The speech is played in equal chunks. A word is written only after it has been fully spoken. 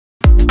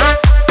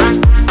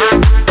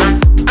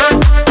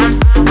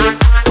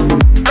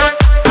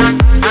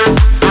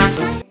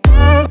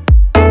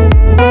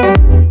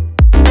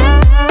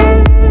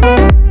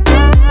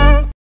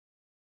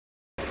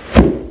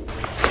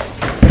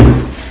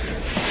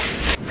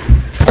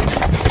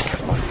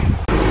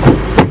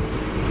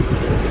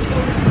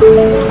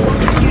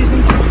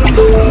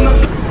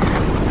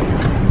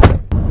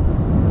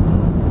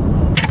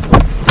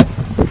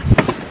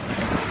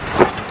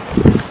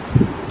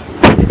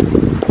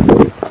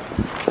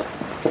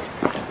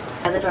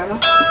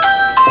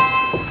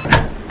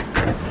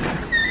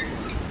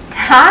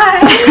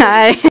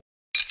Hi.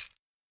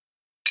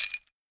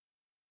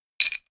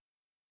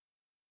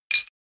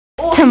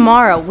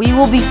 Tomorrow we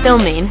will be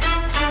filming.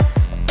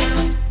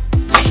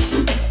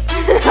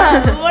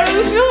 What are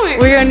we filming?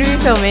 We're going to be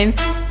filming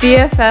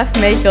BFF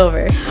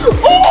Makeover.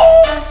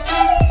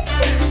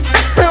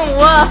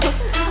 Whoa!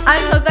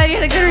 I'm so glad you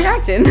had a good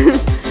reaction.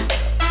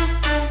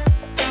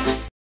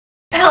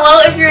 Hello,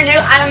 if you're new,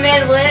 I'm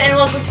Amanda.LINN and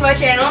welcome to my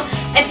channel.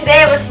 And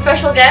today I have a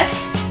special guest,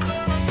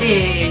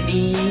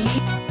 Sydney.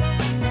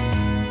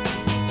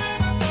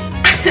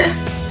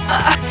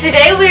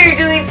 Today we are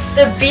doing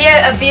a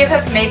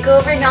BFF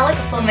makeover, not like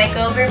a full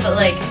makeover, but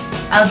like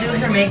I'll do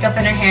her makeup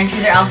and her hair and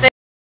choose her outfit.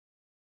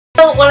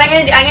 So what I'm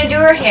gonna do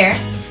her hair,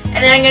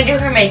 and then I'm gonna do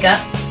her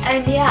makeup,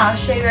 and yeah, I'll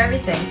show you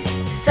everything.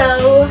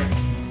 So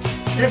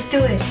let's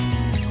do it.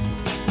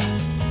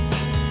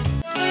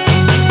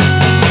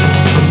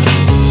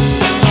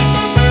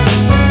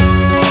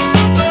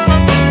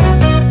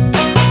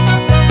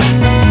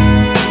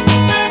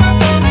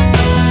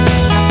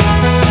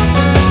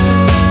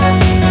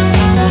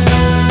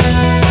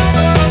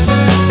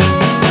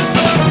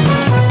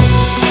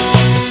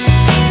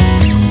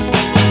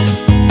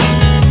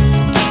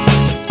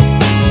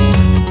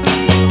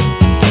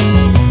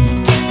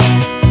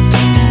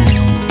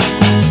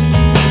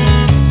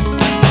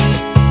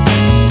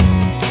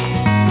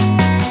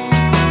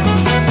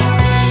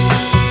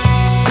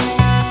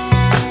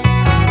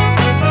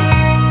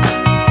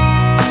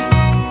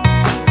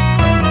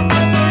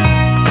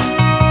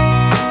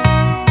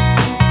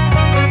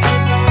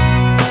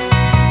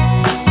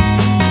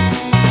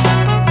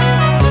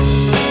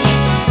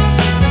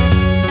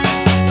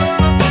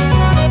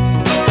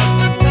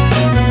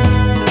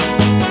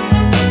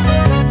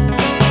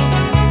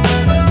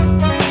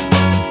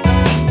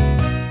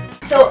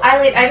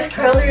 I just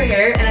curled her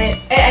hair, and I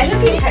ended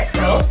up being tight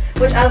curls,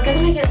 which I was gonna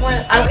make it more.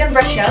 I was gonna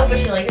brush it out, but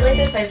she liked it like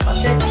this, so I just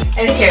left it.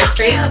 And the hair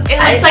straight. It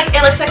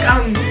looks like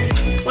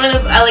one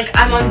of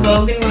I'm on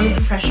Vogue and one of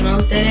the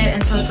professionals did it,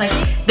 and so it's like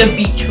the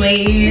beach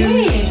waves.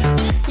 Hey.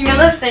 You know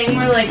the thing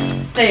where like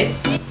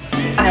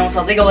I almost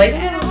felt they go like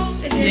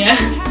yeah.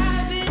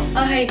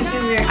 Oh hey,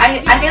 come here. I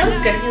feel it's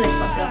good if you like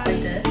fluff it up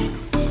like this.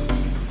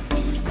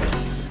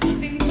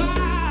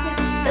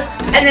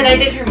 And then I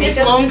did her makeup.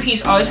 This long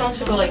piece always wants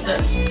to go like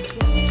this.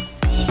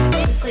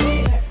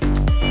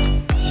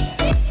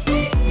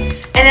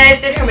 And then I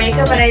just did her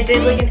makeup, and I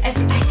did like a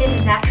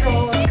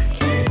natural look.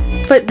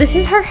 But this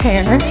is her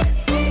hair.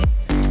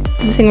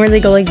 The thing where they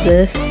go like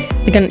this,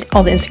 like on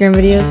all the Instagram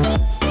videos.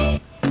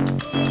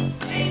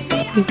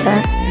 Like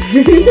that.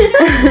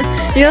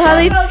 You know how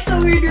they? That's so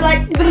weird. You're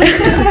like.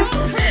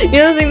 You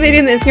know the things they do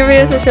in the Instagram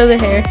videos that show the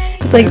hair?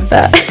 It's like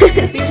that.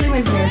 Usually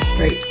my hair is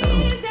straight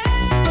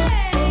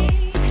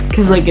though.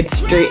 Cause like it's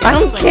straight. I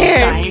don't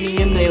care.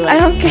 Shiny and they like. I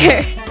don't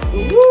care.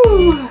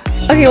 Woo.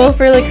 Okay, well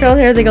for like curl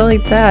hair, they go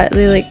like that.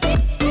 They like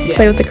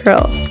play with the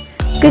curls.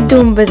 Good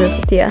doing business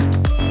with you.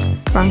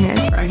 Wrong hand.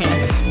 Wrong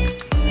hand.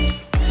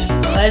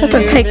 That's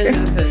a piker.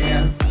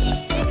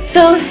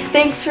 So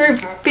thanks for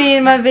being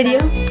in my video.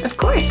 Of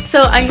course.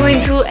 So I'm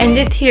going to end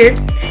it here.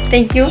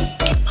 Thank you.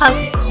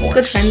 Of course.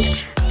 Good friend.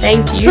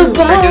 Thank you So for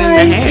doing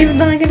the hair. Even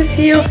though I'm gonna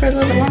see you for a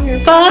little bit longer.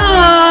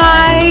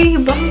 Bye.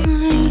 Bye.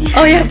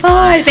 Oh yeah,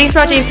 bye. Thanks for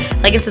watching.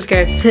 Like and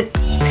subscribe.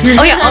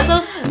 Oh yeah,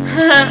 also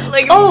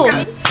like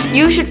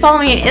you should follow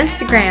me on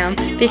Instagram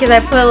because I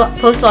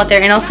post a lot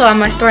there, and also on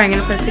my story I'm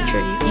gonna put a picture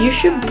of you. You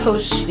should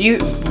post you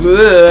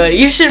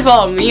should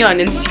follow me on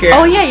Instagram.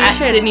 Oh yeah, you at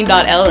should.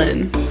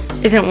 Sydney.LN.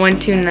 Isn't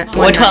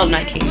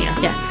 1219? Yeah.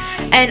 Yeah.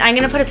 And I'm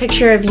gonna put a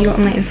picture of you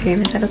on my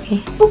Instagram. Is that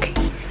okay? Okay.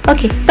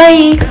 Okay.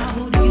 Bye.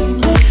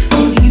 Who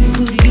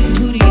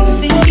do you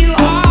think you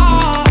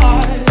are?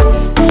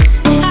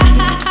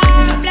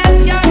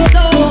 Bless your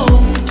soul.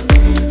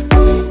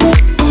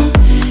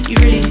 You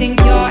really think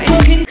you're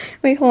in?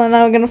 Wait, hold on.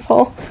 Now I'm gonna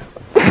fall.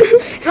 Oh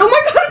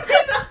my god.